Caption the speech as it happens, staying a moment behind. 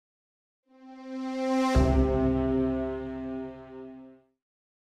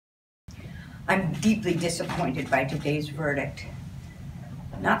I'm deeply disappointed by today's verdict.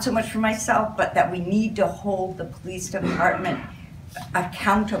 Not so much for myself, but that we need to hold the police department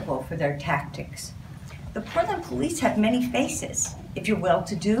accountable for their tactics. The Portland police have many faces. If you're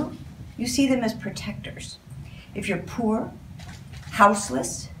well-to-do, you see them as protectors. If you're poor,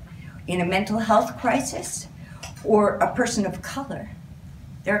 houseless, in a mental health crisis, or a person of color,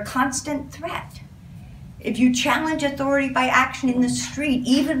 they're a constant threat. If you challenge authority by action in the street,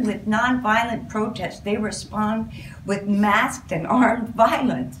 even with nonviolent protests, they respond with masked and armed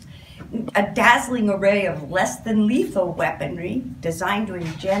violence. A dazzling array of less than lethal weaponry designed to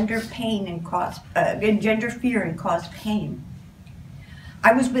engender pain and engender fear and cause pain.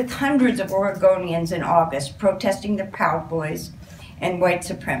 I was with hundreds of Oregonians in August protesting the Proud Boys and white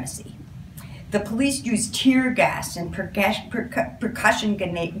supremacy. The police used tear gas and percussion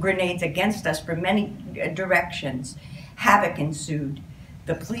grenades against us from many directions. Havoc ensued.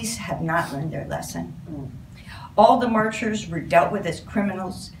 The police have not learned their lesson. All the marchers were dealt with as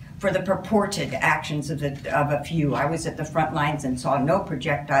criminals for the purported actions of a few. I was at the front lines and saw no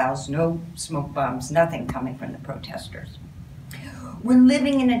projectiles, no smoke bombs, nothing coming from the protesters. We're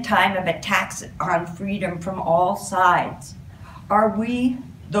living in a time of attacks on freedom from all sides. Are we,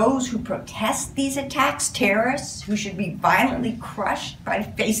 those who protest these attacks, terrorists who should be violently crushed by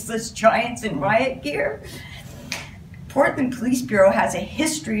faceless giants in riot gear? Portland Police Bureau has a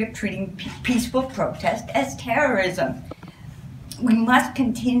history of treating peaceful protest as terrorism. We must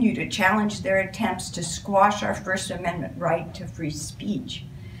continue to challenge their attempts to squash our First Amendment right to free speech.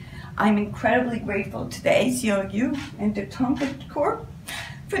 I'm incredibly grateful to the ACLU and to Tompkins Corp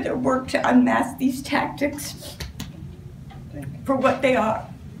for their work to unmask these tactics for what they are.